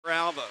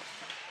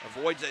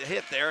avoids a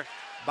hit there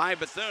by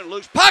Bethune.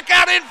 Loose puck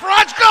out in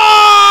front. Score!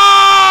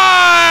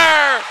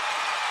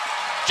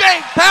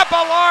 Jake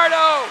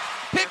Papalardo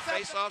picks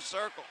face-off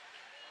circle.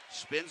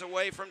 Spins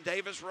away from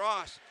Davis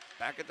Ross.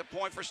 Back at the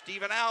point for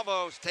Steven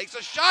Alvos. Takes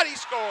a shot, he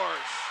scores.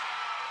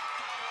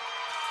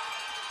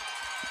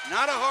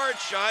 Not a hard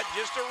shot,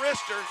 just a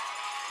wrister.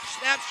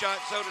 Snapshot,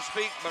 so to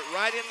speak, but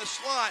right in the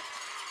slot.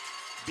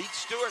 Beats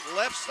Stewart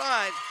left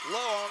side,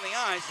 low on the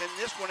ice, and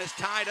this one is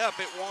tied up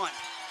at 1.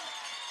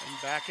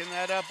 And backing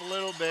that up a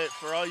little bit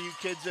for all you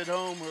kids at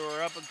home who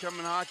are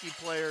up-and-coming hockey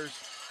players,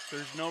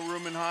 there's no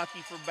room in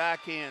hockey for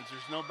backhands.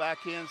 There's no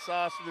backhand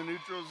sauce in the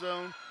neutral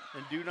zone,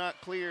 and do not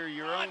clear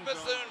your own zone.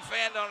 Bethune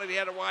fanned on it. He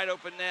had a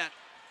wide-open net.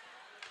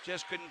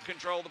 Just couldn't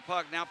control the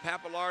puck. Now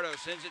Papalardo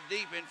sends it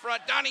deep in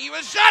front. Donahue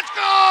with shot,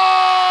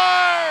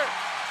 score!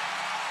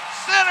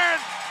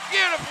 Centered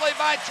beautifully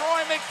by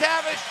Troy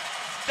McTavish.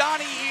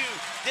 Donahue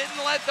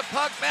didn't let the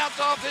puck bounce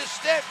off his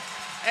stick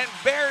and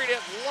buried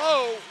it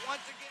low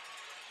once again.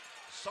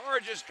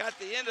 Sargis got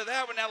the end of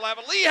that one. Now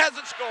Lavalley has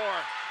it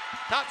score.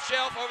 Top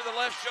shelf over the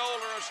left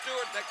shoulder of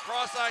Stewart. That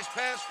cross-ice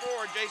pass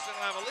forward, Jason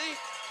Lavalley.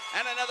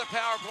 And another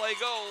power play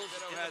goal.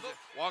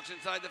 Walks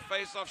inside the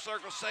face-off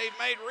circle. Save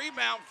made.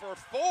 Rebound for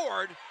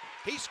Ford.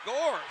 He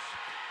scores.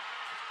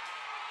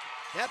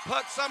 That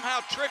puck somehow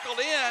trickled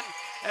in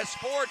as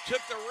Ford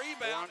took the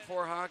rebound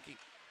for hockey.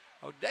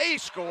 O'Day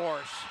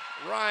scores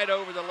right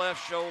over the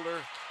left shoulder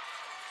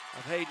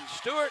of Hayden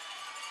Stewart.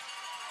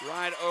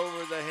 Right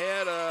over the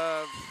head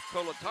of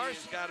Kolatarski.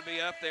 He's got to be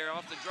up there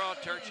off the draw.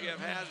 Turchiev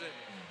has it.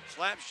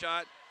 Slap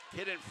shot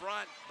hit in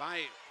front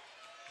by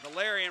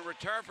Valerian.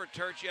 Return for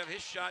Turchiev.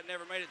 His shot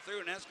never made it through,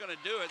 and that's going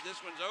to do it.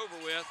 This one's over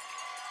with.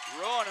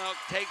 Roanoke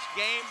takes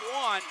game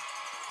 1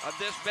 of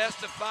this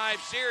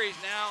best-of-5 series,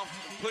 now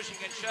pushing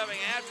and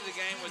shoving after the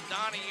game with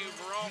Donahue,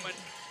 Broman,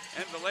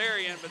 and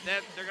Valerian, but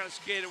they're going to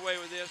skate away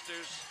with this.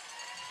 There's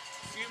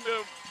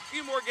a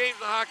few more games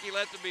of hockey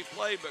left to be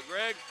played, but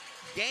Greg,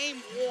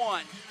 game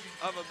 1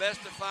 of a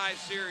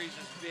best-of-5 series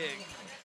is big.